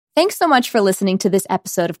Thanks so much for listening to this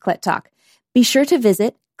episode of Clit Talk. Be sure to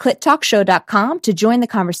visit clittalkshow.com to join the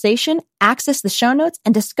conversation, access the show notes,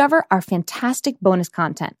 and discover our fantastic bonus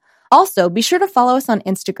content. Also, be sure to follow us on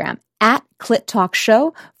Instagram at Clit Talk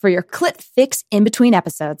Show for your clit fix in between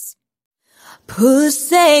episodes.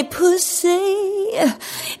 Pussy, pussy,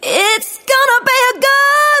 it's gonna be a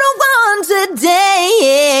good one today.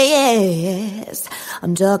 Yes.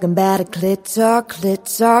 I'm talking about a clit talk,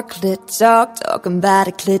 clit talk, clit talk. Talking about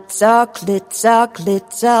a clit talk, clit talk,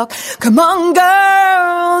 clit talk. Come on,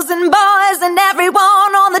 girls and boys and everyone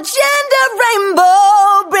on the gender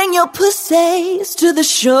rainbow. Bring your pussies to the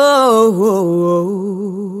show.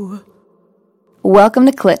 Welcome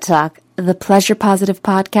to Clit Talk, the pleasure positive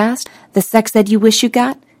podcast, the sex ed you wish you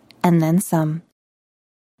got, and then some.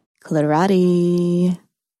 Clitorati.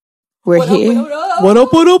 We're here. What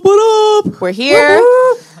up? We're here.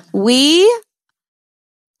 We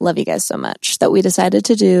love you guys so much that we decided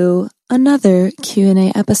to do another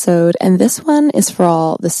Q&A episode, and this one is for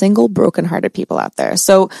all the single, broken-hearted people out there.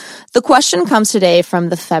 So the question comes today from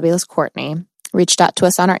the fabulous Courtney. Reached out to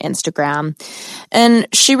us on our Instagram, and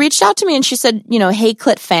she reached out to me and she said, hey,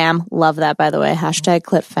 Clit Fam, love that, by the way, hashtag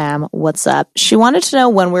Clit Fam, what's up? She wanted to know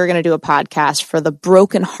when we were going to do a podcast for the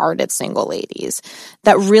broken-hearted single ladies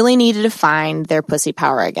that really needed to find their pussy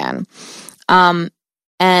power again.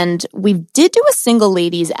 And we did do a single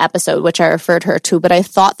ladies episode, which I referred her to, but I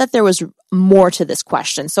thought that there was more to this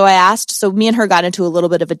question. So me and her got into a little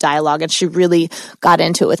bit of a dialogue, and she really got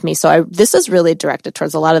into it with me. So this is really directed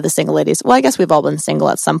towards a lot of the single ladies. Well, I guess we've all been single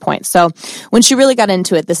at some point. So when she really got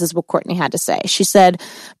into it, this is what Courtney had to say. She said,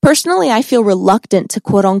 personally, I feel reluctant to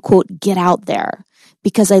quote unquote get out there,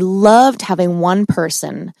 because I loved having one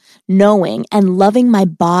person, knowing and loving my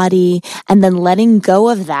body, and then letting go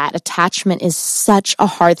of that attachment is such a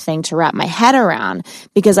hard thing to wrap my head around,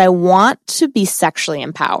 because I want to be sexually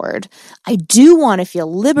empowered. I do want to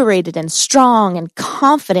feel liberated and strong and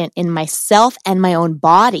confident in myself and my own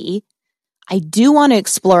body. I do want to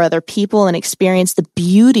explore other people and experience the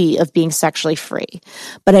beauty of being sexually free,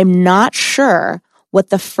 but I'm not sure what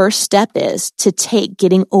the first step is to take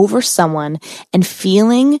getting over someone and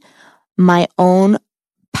feeling my own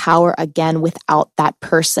power again without that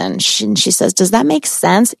person. She says, does that make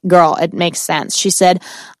sense? Girl, it makes sense. She said,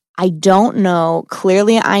 I don't know.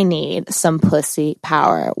 Clearly I need some pussy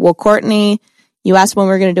power. Well, Courtney, you asked when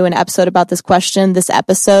we were going to do an episode about this question. This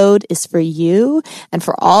episode is for you and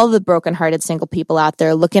for all the brokenhearted single people out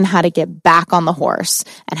there looking how to get back on the horse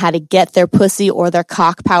and how to get their pussy or their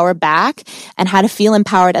cock power back and how to feel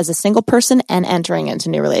empowered as a single person and entering into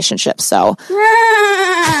new relationships. So, is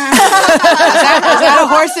that a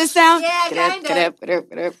horse's sound? Yeah, kind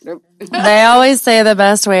of. They always say the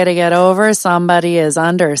best way to get over somebody is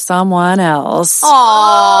under someone else.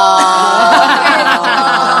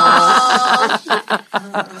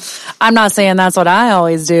 I'm not saying that's what I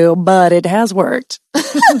always do, but it has worked.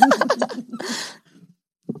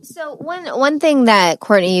 So one thing that,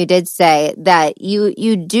 Courtney, you did say that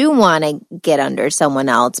you do want to get under someone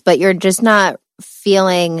else, but you're just not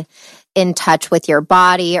feeling in touch with your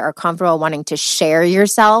body or comfortable wanting to share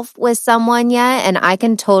yourself with someone yet. And I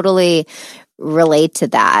can totally relate to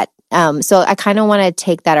that. So I kind of want to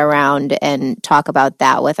take that around and talk about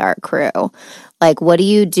that with our crew. Like, what do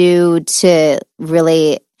you do to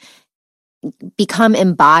really become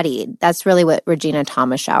embodied? That's really what Regina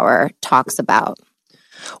Thomasschauer talks about.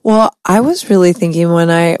 Well, I was really thinking when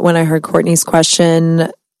I heard Courtney's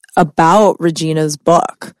question about Regina's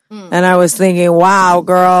book. And I was thinking, wow,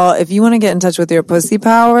 girl, if you want to get in touch with your pussy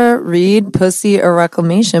power, read Pussy a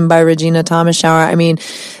Reclamation by Regina Thomasschauer. I mean,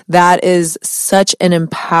 that is such an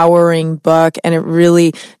empowering book, and it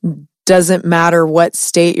really doesn't matter what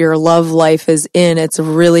state your love life is in. It's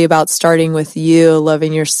really about starting with you,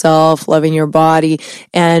 loving yourself, loving your body,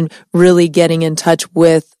 and really getting in touch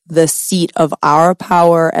with the seat of our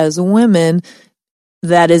power as women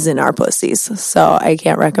that is in our pussies. So I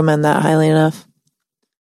can't recommend that highly enough.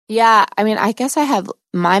 Yeah, I mean, I guess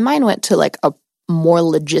my mind went to like a more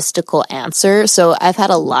logistical answer. So I've had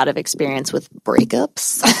a lot of experience with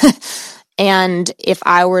breakups. And if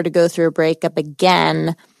I were to go through a breakup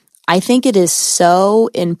again, I think it is so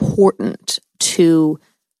important to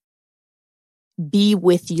be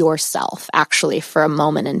with yourself actually for a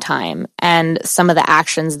moment in time. And some of the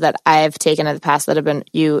actions that I've taken in the past that have been,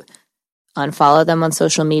 you unfollow them on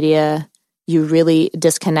social media, you really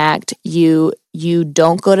disconnect, you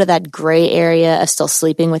don't go to that gray area of still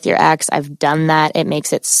sleeping with your ex. I've done that. It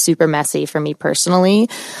makes it super messy for me personally.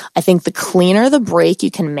 I think the cleaner the break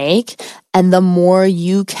you can make and the more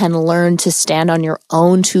you can learn to stand on your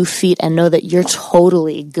own 2 feet and know that you're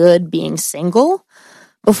totally good being single,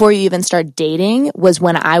 before you even start dating was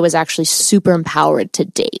when I was actually super empowered to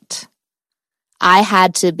date. I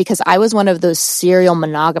had to, because I was one of those serial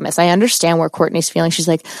monogamists. I understand where Courtney's feeling. She's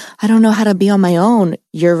like, I don't know how to be on my own.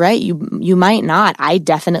 You're right. You might not. I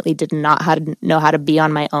definitely did not know how to be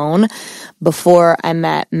on my own. Before I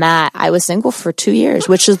met Matt, I was single for 2 years,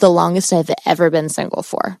 which is the longest I've ever been single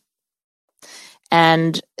for.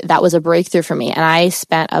 And that was a breakthrough for me. And I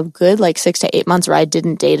spent a good 6 to 8 months where I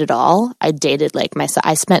didn't date at all. I dated myself.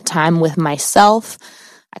 I spent time with myself.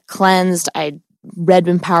 I cleansed. I read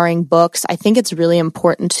empowering books. I think it's really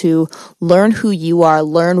important to learn who you are,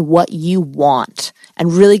 learn what you want,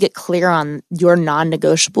 and really get clear on your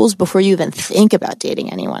non-negotiables before you even think about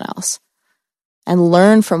dating anyone else. And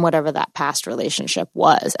learn from whatever that past relationship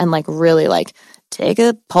was. And really take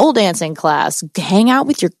a pole dancing class, hang out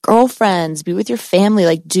with your girlfriends, be with your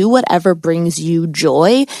family, do whatever brings you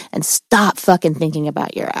joy and stop fucking thinking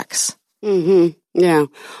about your ex. Mm-hmm. Yeah.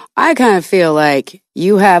 I kind of feel like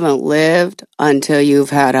you haven't lived until you've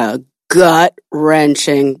had a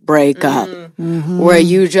gut-wrenching breakup where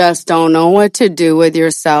you just don't know what to do with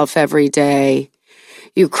yourself every day.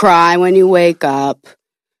 You cry when you wake up.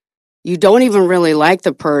 You don't even really like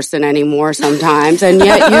the person anymore sometimes, and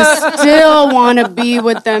yet you still want to be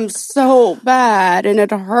with them so bad, and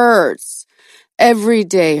it hurts. Every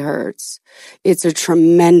day hurts. It's a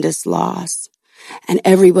tremendous loss. And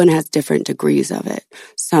everyone has different degrees of it.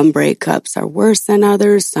 Some breakups are worse than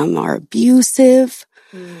others. Some are abusive.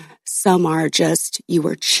 Some are just, you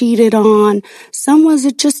were cheated on. Some was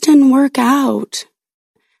it just didn't work out.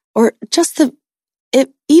 Or just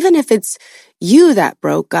even if it's you that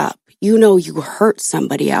broke up, you hurt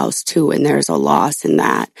somebody else too, and there's a loss in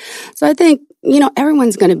that. So I think,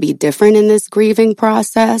 everyone's going to be different in this grieving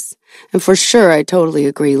process. And for sure, I totally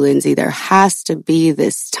agree, Lindsay, there has to be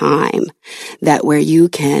this time where you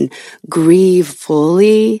can grieve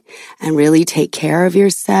fully and really take care of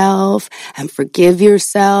yourself and forgive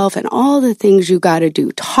yourself and all the things you got to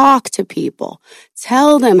do. Talk to people.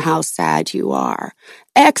 Tell them how sad you are.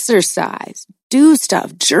 Exercise. Do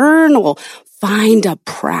stuff. Journal. Find a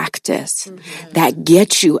practice that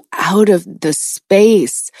gets you out of the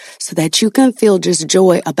space so that you can feel just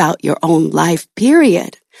joy about your own life,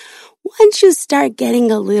 period. Once you start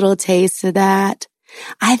getting a little taste of that,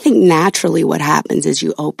 I think naturally what happens is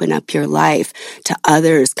you open up your life to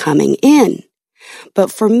others coming in.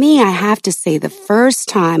 But for me, I have to say the first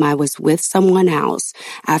time I was with someone else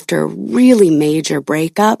after a really major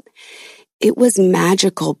breakup, it was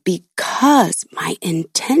magical because my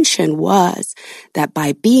intention was that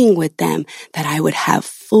by being with them, that I would have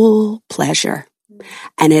full pleasure.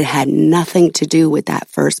 And it had nothing to do with that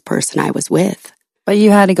first person I was with. But you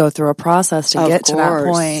had to go through a process to get to that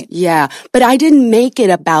point. Yeah. But I didn't make it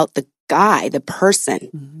about the guy, the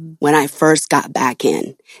person, when I first got back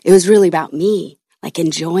in. It was really about me,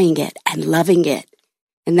 enjoying it and loving it.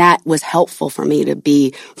 And that was helpful for me to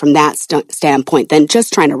be from that standpoint than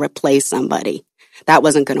just trying to replace somebody. That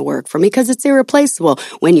wasn't going to work for me because it's irreplaceable.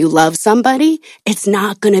 When you love somebody, it's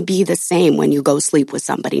not going to be the same when you go sleep with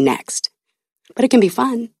somebody next. But it can be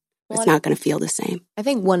fun. It's not going to feel the same. I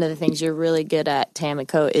think one of the things you're really good at,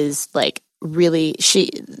 Tamiko, is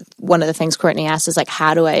one of the things Courtney asked is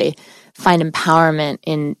how do I find empowerment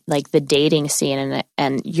in the dating scene?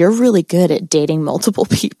 And you're really good at dating multiple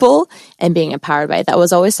people and being empowered by it. That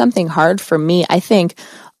was always something hard for me. I think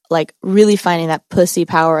really finding that pussy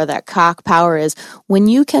power or that cock power is when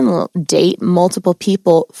you can date multiple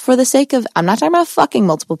people for the sake of, I'm not talking about fucking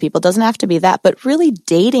multiple people, it doesn't have to be that, but really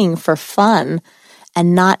dating for fun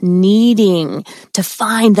and not needing to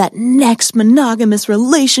find that next monogamous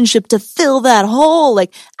relationship to fill that hole,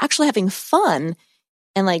 actually having fun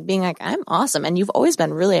and being I'm awesome. And you've always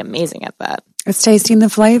been really amazing at that. It's tasting the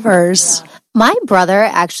flavors. Yeah. My brother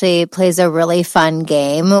actually plays a really fun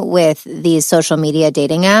game with these social media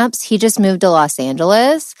dating apps. He just moved to Los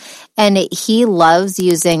Angeles and he loves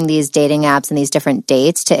using these dating apps and these different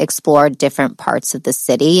dates to explore different parts of the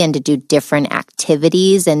city and to do different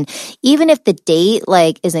activities. And even if the date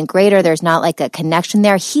isn't great or there's not a connection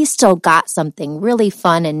there, he still got something really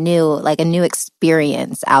fun and new, a new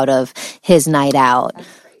experience out of his night out.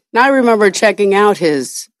 Now I remember checking out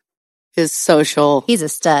his social He's a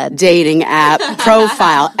stud. dating app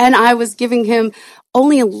profile. And I was giving him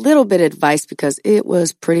only a little bit of advice because it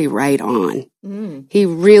was pretty right on. He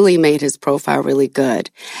really made his profile really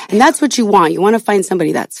good. And that's what you want. You want to find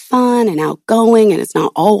somebody that's fun and outgoing and it's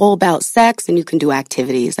not all about sex and you can do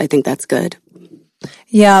activities. I think that's good.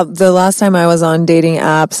 Yeah, the last time I was on dating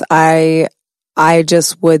apps, I I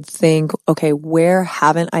just would think, okay, where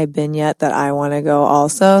haven't I been yet that I want to go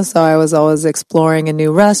also? So I was always exploring a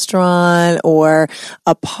new restaurant or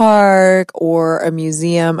a park or a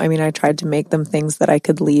museum. I mean, I tried to make them things that I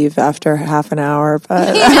could leave after half an hour,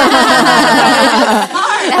 but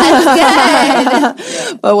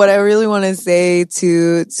but what I really want to say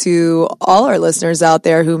to all our listeners out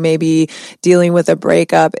there who may be dealing with a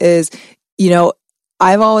breakup is,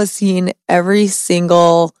 I've always seen every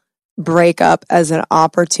single breakup as an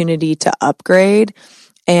opportunity to upgrade.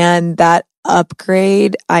 And that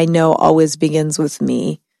upgrade, I know, always begins with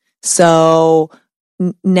me. So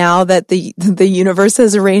now that the universe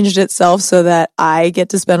has arranged itself so that I get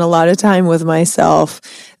to spend a lot of time with myself,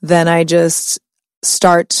 then I just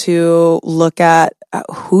start to look at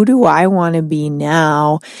who do I want to be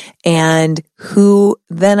now, and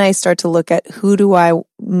then I start to look at who do I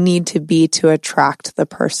need to be to attract the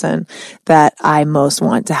person that I most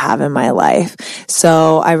want to have in my life.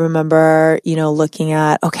 So I remember, looking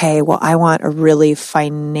at, okay, well, I want a really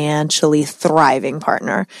financially thriving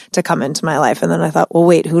partner to come into my life. And then I thought, well,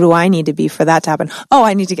 wait, who do I need to be for that to happen? Oh,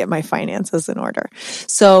 I need to get my finances in order.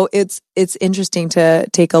 So it's interesting to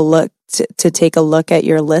take a look at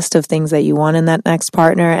your list of things that you want in that next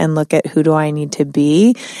partner and look at who do I need to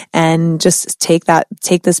be, and just take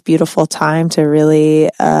this beautiful time to really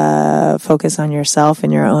focus on yourself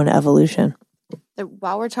and your own evolution.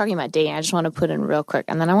 While we're talking about dating, I just want to put in real quick,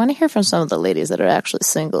 and then I want to hear from some of the ladies that are actually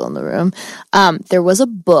single in the room. There was a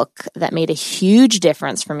book that made a huge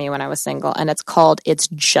difference for me when I was single, and it's called It's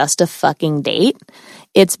Just a Fucking Date.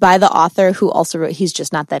 It's by the author who also wrote He's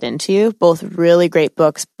Just Not That Into You. Both really great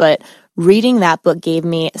books, but reading that book gave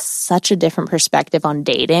me such a different perspective on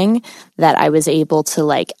dating that I was able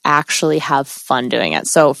to actually have fun doing it.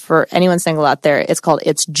 So for anyone single out there, it's called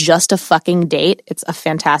It's Just a Fucking Date. It's a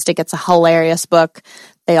hilarious book.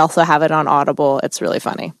 They also have it on Audible. It's really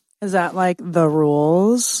funny. Is that like The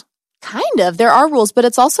Rules? Kind of. There are rules, but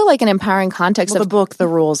it's also like an empowering context of the book, The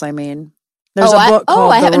Rules, I mean. There's a book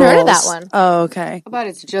called I The haven't Rules. heard of that one. Oh, okay. How about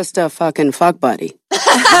It's Just a Fucking Fuck Buddy?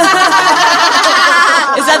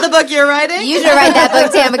 Is that the book you're writing? You should write that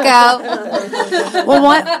book, Tamiko.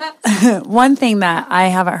 Well, one thing that I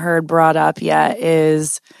haven't heard brought up yet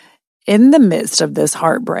is in the midst of this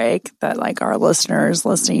heartbreak that our listeners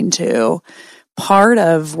listening to, part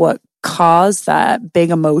of what caused that big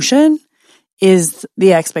emotion is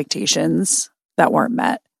the expectations that weren't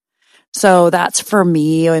met. So that's for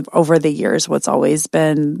me over the years what's always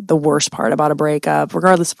been the worst part about a breakup,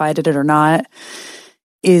 regardless if I did it or not,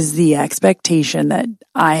 is the expectation that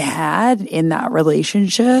I had in that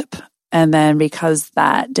relationship. And then because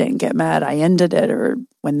that didn't get met, I ended it, or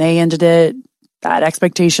when they ended it, that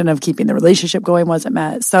expectation of keeping the relationship going wasn't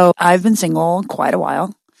met. So I've been single quite a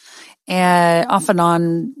while and off and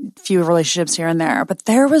on a few relationships here and there, but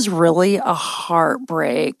there was really a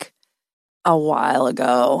heartbreak a while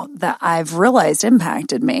ago that I've realized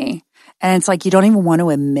impacted me. And it's you don't even want to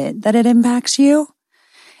admit that it impacts you.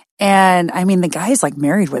 And I mean, the guy's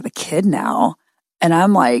married with a kid now, and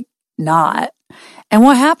I'm not. And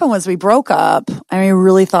what happened was we broke up. I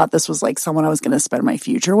really thought this was someone I was going to spend my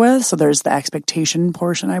future with. So there's the expectation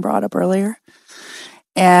portion I brought up earlier.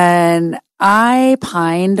 And I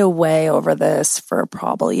pined away over this for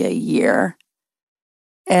probably a year.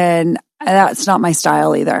 And that's not my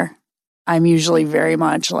style either. I'm usually very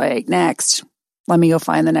much next, let me go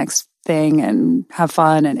find the next thing and have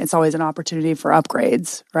fun. And it's always an opportunity for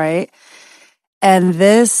upgrades, right? And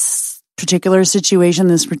this particular situation,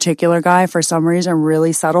 this particular guy, for some reason,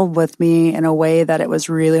 really settled with me in a way that it was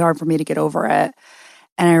really hard for me to get over it.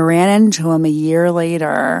 And I ran into him a year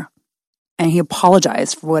later, and he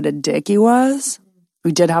apologized for what a dick he was.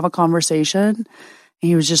 We did have a conversation. And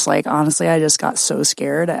he was just honestly, I just got so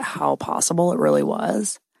scared at how possible it really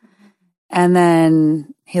was. And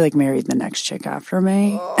then he married the next chick after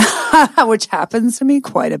me, which happens to me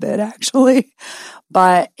quite a bit actually.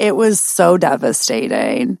 But it was so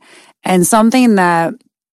devastating, and something that,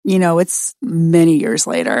 it's many years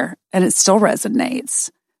later and it still resonates.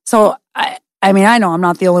 So I know I'm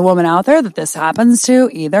not the only woman out there that this happens to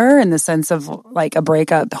either, in the sense of a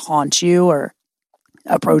breakup haunts you or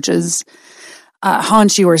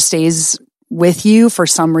haunts you or stays with you for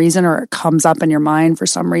some reason, or it comes up in your mind for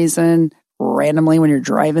some reason randomly when you're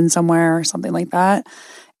driving somewhere or something like that.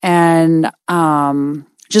 And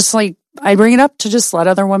just I bring it up to just let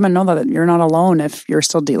other women know that you're not alone if you're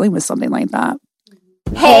still dealing with something like that.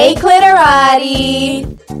 Hey,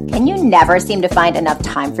 Clitorati! Can you never seem to find enough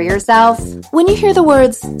time for yourself? When you hear the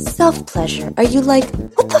words self-pleasure, are you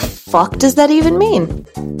what the fuck does that even mean?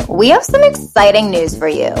 We have some exciting news for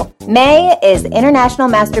you. May is International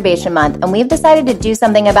Masturbation Month, and we've decided to do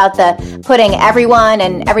something about the putting everyone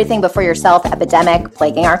and everything before yourself epidemic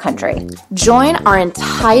plaguing our country. Join our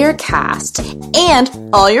entire cast and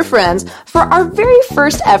all your friends for our very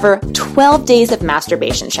first ever 12 Days of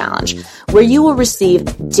Masturbation Challenge, where you will receive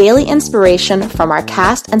daily inspiration from our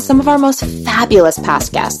cast and some of our most fabulous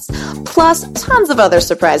past guests, plus tons of other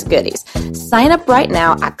surprise goodies. Sign up right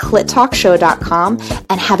now at clittalkshow.com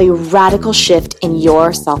and have a radical shift in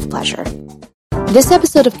your self-pleasure. This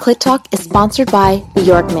episode of Clit Talk is sponsored by the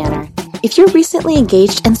York Manor. If you're recently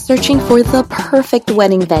engaged and searching for the perfect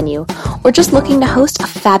wedding venue, or just looking to host a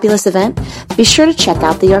fabulous event, be sure to check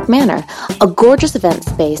out the York Manor, a gorgeous event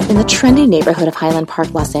space in the trendy neighborhood of Highland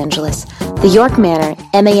Park, Los Angeles. The York Manor,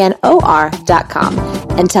 MANOR.com,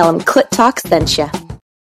 and tell them Clit Talk sent you.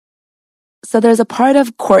 So there's a part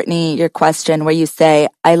of Courtney, your question, where you say,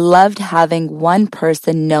 I loved having one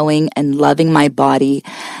person knowing and loving my body,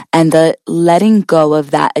 and the letting go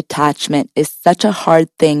of that attachment is such a hard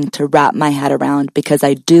thing to wrap my head around because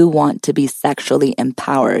I do want to be sexually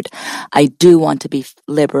empowered. I do want to be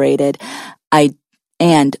liberated.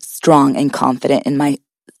 And strong and confident in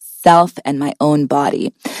myself and my own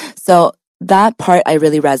body. So that part I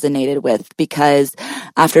really resonated with because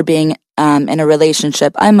after being in a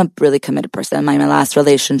relationship, I'm a really committed person. My last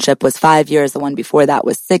relationship was 5 years. The one before that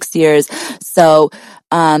was 6 years. So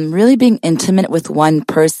really being intimate with one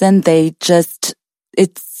person, it's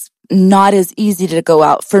not as easy to go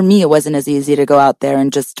out. For me, it wasn't as easy to go out there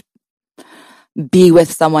and just be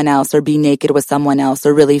with someone else or be naked with someone else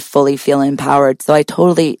or really fully feel empowered. So I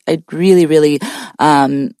really, really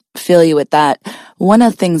feel you with that. One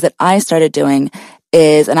of the things that I started doing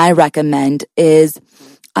is, and I recommend, is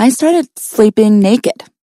I started sleeping naked.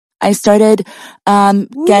 I started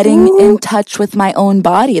getting in touch with my own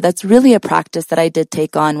body. That's really a practice that I did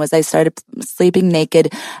take on, was I started sleeping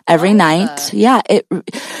naked every night. Yeah.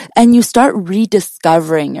 And you start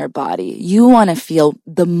rediscovering your body. You want to feel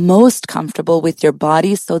the most comfortable with your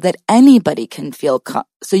body so that anybody can feel,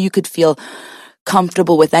 so you could feel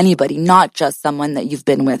comfortable with anybody, not just someone that you've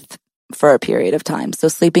been with for a period of time. So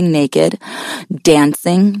sleeping naked,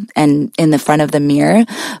 dancing, and in the front of the mirror,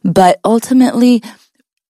 but ultimately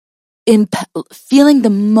feeling the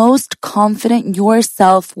most confident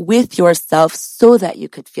yourself with yourself so that you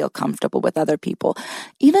could feel comfortable with other people.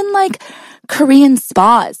 Even like Korean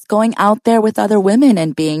spas, going out there with other women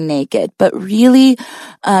and being naked, but really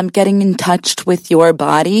getting in touch with your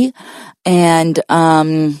body and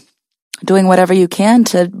doing whatever you can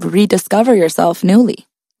to rediscover yourself newly.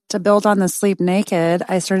 To build on the sleep naked,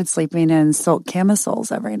 I started sleeping in silk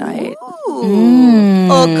camisoles every night.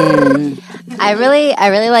 I really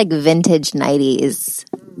like vintage nighties.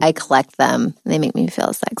 I collect them. They make me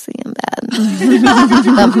feel sexy in bed.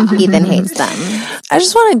 But Ethan hates them. I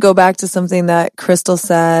just want to go back to something that Crystal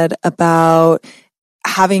said about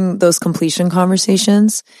having those completion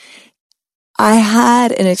conversations. I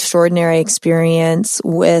had an extraordinary experience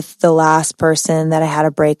with the last person that I had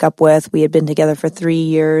a breakup with. We had been together for 3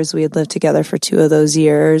 years. We had lived together for 2 of those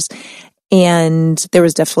years. And there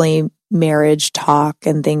was definitely marriage talk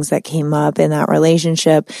and things that came up in that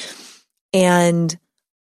relationship. And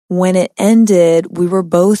when it ended, we were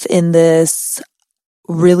both in this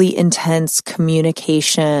really intense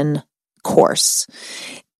communication course.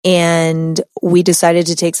 And we decided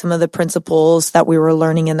to take some of the principles that we were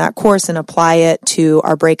learning in that course and apply it to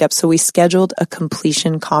our breakup. So we scheduled a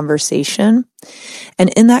completion conversation. And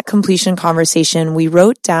in that completion conversation, we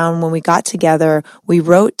wrote down, when we got together, we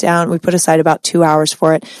put aside about 2 hours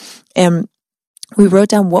for it. And we wrote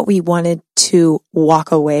down what we wanted to walk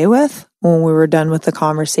away with when we were done with the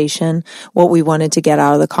conversation, what we wanted to get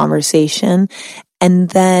out of the conversation. And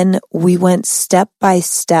then we went step by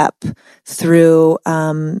step through,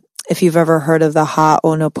 if you've ever heard of the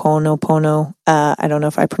Ho'oponopono, I don't know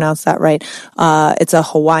if I pronounced that right. It's a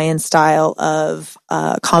Hawaiian style of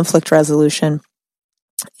conflict resolution.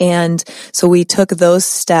 And so we took those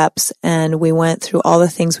steps and we went through all the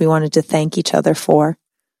things we wanted to thank each other for.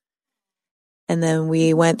 And then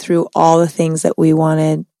we went through all the things that we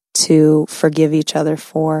wanted to forgive each other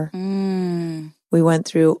for. We went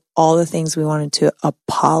through all the things we wanted to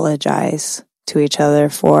apologize to each other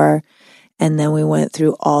for. And then we went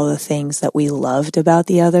through all the things that we loved about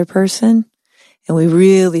the other person. And we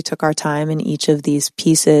really took our time in each of these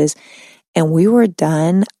pieces. And we were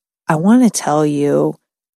done. I want to tell you,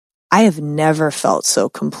 I have never felt so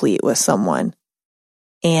complete with someone.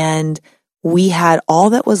 And we had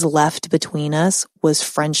all that was left between us was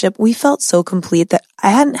friendship. We felt so complete that I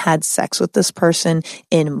hadn't had sex with this person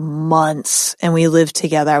in months, and we lived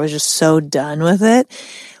together. I was just so done with it.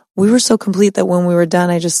 we were so complete that when we were done,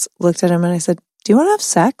 I just looked at him and I said, do you want to have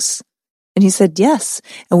sex? And he said, yes.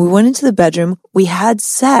 And we went into the bedroom, we had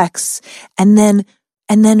sex, and then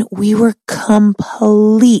we were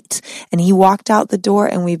complete. And he walked out the door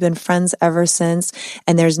and we've been friends ever since.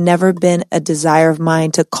 And there's never been a desire of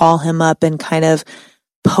mine to call him up and kind of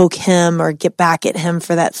poke him or get back at him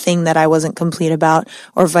for that thing that I wasn't complete about,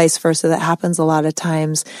 or vice versa. That happens a lot of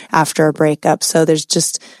times after a breakup. So there's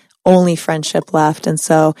just only friendship left. And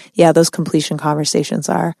so, yeah, those completion conversations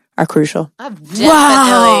are crucial. I've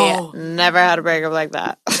definitely never had a breakup like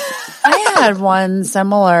that. I had one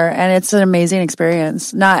similar, and it's an amazing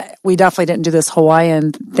experience. We definitely didn't do this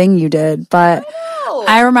Hawaiian thing you did, but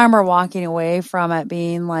I remember walking away from it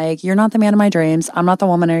being like, you're not the man of my dreams. I'm not the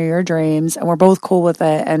woman of your dreams. And we're both cool with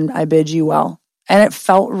it. And I bid you well. And it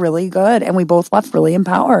felt really good. And we both left really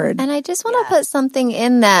empowered. And I just want to put something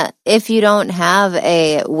in that if you don't have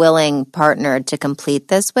a willing partner to complete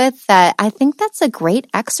this with, that I think that's a great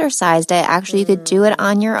exercise that actually you could do it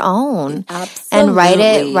on your own. Absolutely.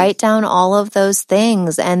 And write down all of those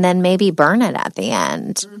things and then maybe burn it at the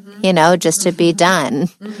end, just to be done.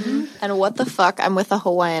 Mm-hmm. And what the fuck? I'm with a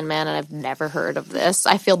Hawaiian man and I've never heard of this.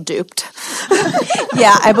 I feel duped.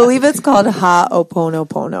 Yeah, I believe it's called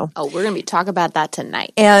Ha'oponopono. Oh, we're going to be talking about that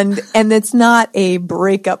tonight. And it's not a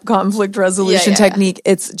breakup conflict resolution technique.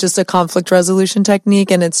 It's just a conflict resolution technique.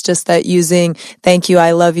 And it's just that using thank you,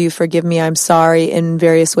 I love you, forgive me, I'm sorry in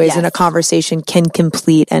various ways in a conversation can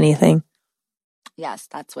complete anything. Yes,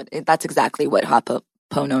 that's exactly what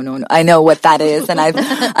Ha'oponopono. I know what that is, and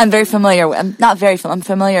I'm very familiar. I'm not very familiar. I'm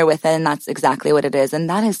familiar with it, and that's exactly what it is. And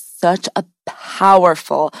that is such a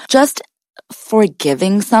powerful, just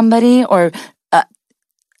forgiving somebody or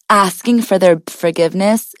asking for their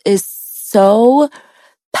forgiveness is so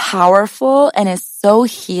powerful and is so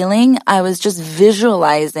healing. I was just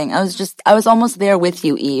visualizing. I was almost there with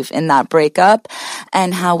you, Eve, in that breakup,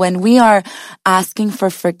 and how when we are asking for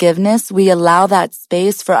forgiveness, we allow that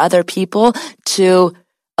space for other people to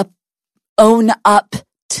own up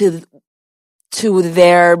to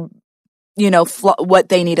their, what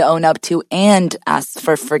they need to own up to, and ask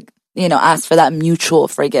for that mutual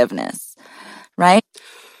forgiveness, right?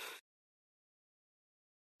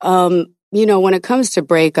 When it comes to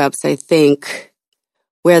breakups, I think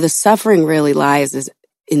where the suffering really lies is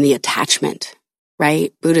in the attachment,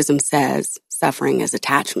 right? Buddhism says suffering is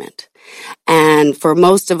attachment. And for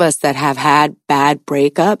most of us that have had bad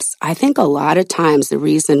breakups, I think a lot of times the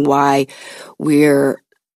reason why we're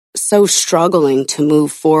so struggling to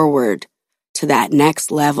move forward to that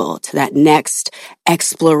next level, to that next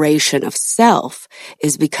exploration of self,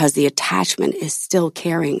 is because the attachment is still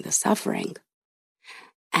carrying the suffering.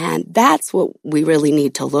 And that's what we really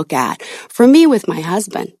need to look at. For me, with my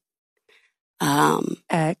husband,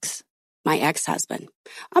 my ex-husband,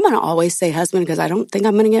 I'm going to always say husband because I don't think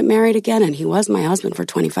I'm going to get married again. And he was my husband for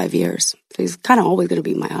 25 years. So he's kind of always going to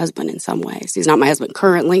be my husband in some ways. He's not my husband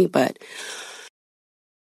currently, but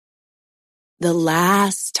the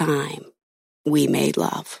last time we made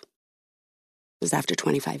love was after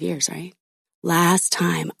 25 years, right? Last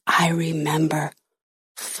time I remember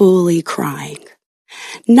fully crying.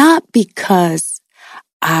 Not because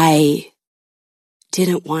I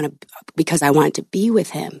wanted to be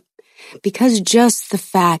with him, because just the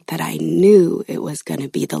fact that I knew it was going to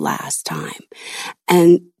be the last time.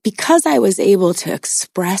 And because I was able to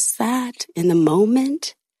express that in the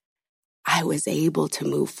moment, I was able to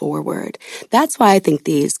move forward. That's why I think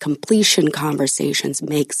these completion conversations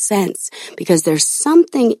make sense, because there's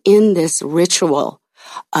something in this ritual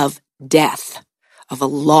of death, of a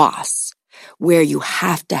loss, where you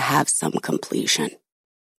have to have some completion,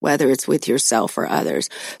 whether it's with yourself or others.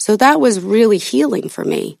 So that was really healing for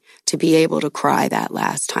me to be able to cry that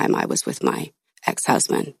last time I was with my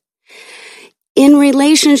ex-husband. In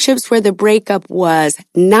relationships where the breakup was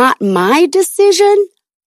not my decision,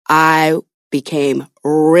 I became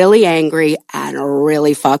really angry and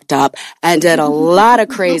really fucked up and did a lot of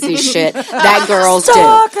crazy shit that girls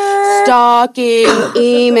do. Stalking,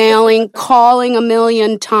 emailing, calling a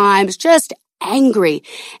million times, just angry.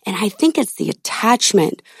 And I think it's the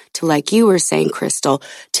attachment to, like you were saying, Crystal,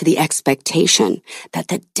 to the expectation that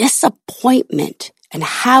the disappointment and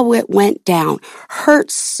how it went down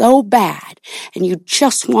hurts so bad. And you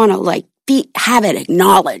just want to have it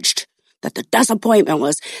acknowledged that the disappointment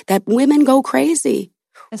was that women go crazy.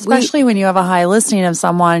 Especially when you have a high listening of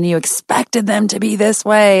someone and you expected them to be this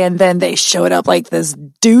way and then they showed up like this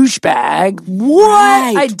douchebag. What?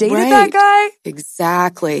 Right, I dated that guy?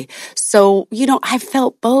 Exactly. So, I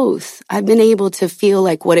felt both. I've been able to feel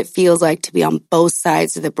like what it feels like to be on both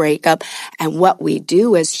sides of the breakup, and what we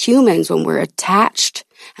do as humans when we're attached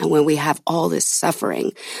and when we have all this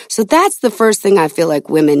suffering. So that's the first thing I feel like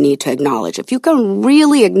women need to acknowledge. If you can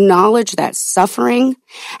really acknowledge that suffering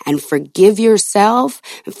and forgive yourself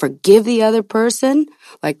and forgive the other person,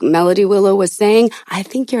 like Melody Willow was saying, I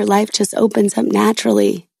think your life just opens up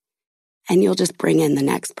naturally. And you'll just bring in the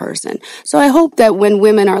next person. So I hope that when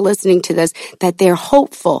women are listening to this, that they're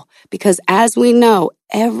hopeful, because as we know,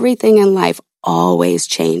 everything in life always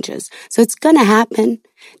changes. So it's going to happen.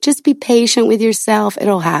 Just be patient with yourself.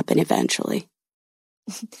 It'll happen eventually.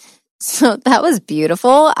 So that was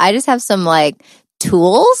beautiful. I just have some like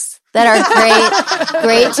tools that are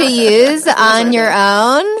great to use on your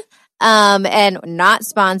own. And not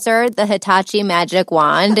sponsored. The Hitachi Magic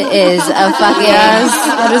Wand is a fucking... Yes,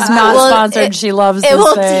 that is not sponsored. She loves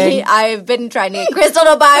this thing. I've been trying to get Crystal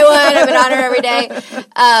to buy one. I've been on her every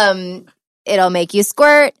day. It'll make you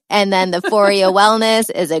squirt. And then the Foria Wellness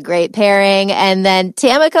is a great pairing. And then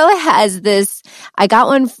Tamiko has this... I got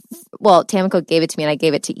one... Well, Tamiko gave it to me and I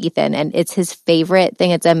gave it to Ethan. And it's his favorite thing.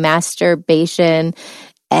 It's a masturbation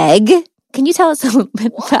egg. Can you tell us a little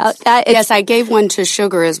bit about that? Yes, I gave one to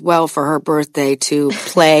Sugar as well for her birthday to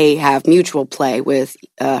play, have mutual play with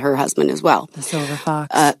her husband as well. The silver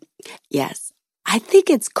fox. Yes. I think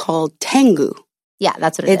it's called Tengu. Yeah,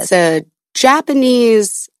 that's what it is. It's a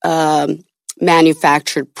Japanese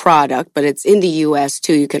manufactured product, but it's in the U.S.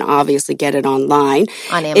 too. You can obviously get it online.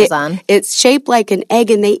 On Amazon. It's shaped like an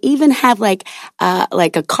egg, and they even have like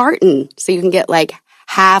a carton, so you can get like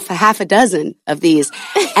half a dozen of these.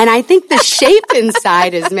 And I think the shape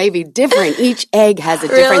inside is maybe different. Each egg has a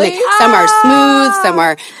different thing. Some are smooth, some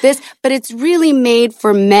are this, but it's really made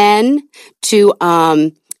for men to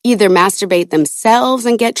either masturbate themselves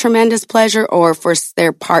and get tremendous pleasure, or for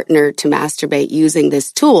their partner to masturbate using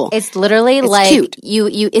this tool. It's literally cute.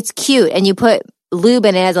 It's cute, and you put lube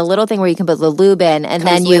in it. It has a little thing where you can put the lube in, and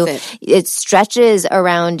then it stretches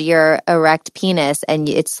around your erect penis, and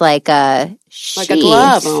it's like a sheath, like a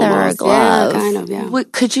glove almost. Or a glove. Yeah, kind of, yeah.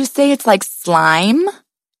 Could you say it's like slime?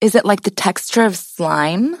 Is it like the texture of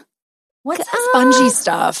slime? What's the spongy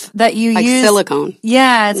stuff that you like use? Silicone.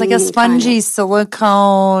 Yeah, it's like a spongy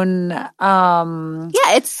silicone. Yeah,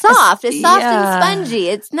 it's soft. It's soft and spongy.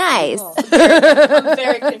 It's nice. I'm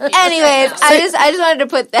very confused. Anyways, I just wanted to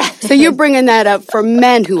put that. So you're bringing that up for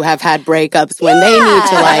men who have had breakups when they need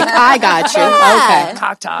to I got you. Yeah. Okay.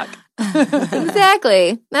 Cock talk.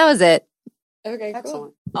 Exactly. That was it. Okay,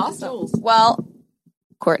 Excellent. cool. Awesome. Well,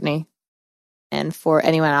 Courtney, and for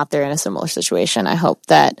anyone out there in a similar situation, I hope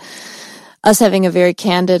that us having a very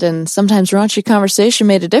candid and sometimes raunchy conversation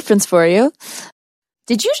made a difference for you.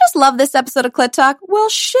 Did you just love this episode of Clit Talk? Well,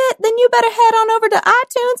 shit, then you better head on over to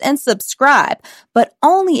iTunes and subscribe. But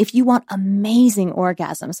only if you want amazing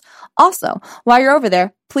orgasms. Also, while you're over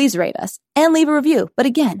there, please rate us and leave a review. But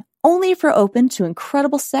again, only if you're open to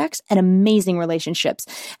incredible sex and amazing relationships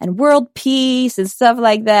and world peace and stuff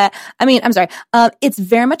like that. I mean, I'm sorry. It's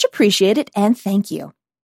very much appreciated, and thank you.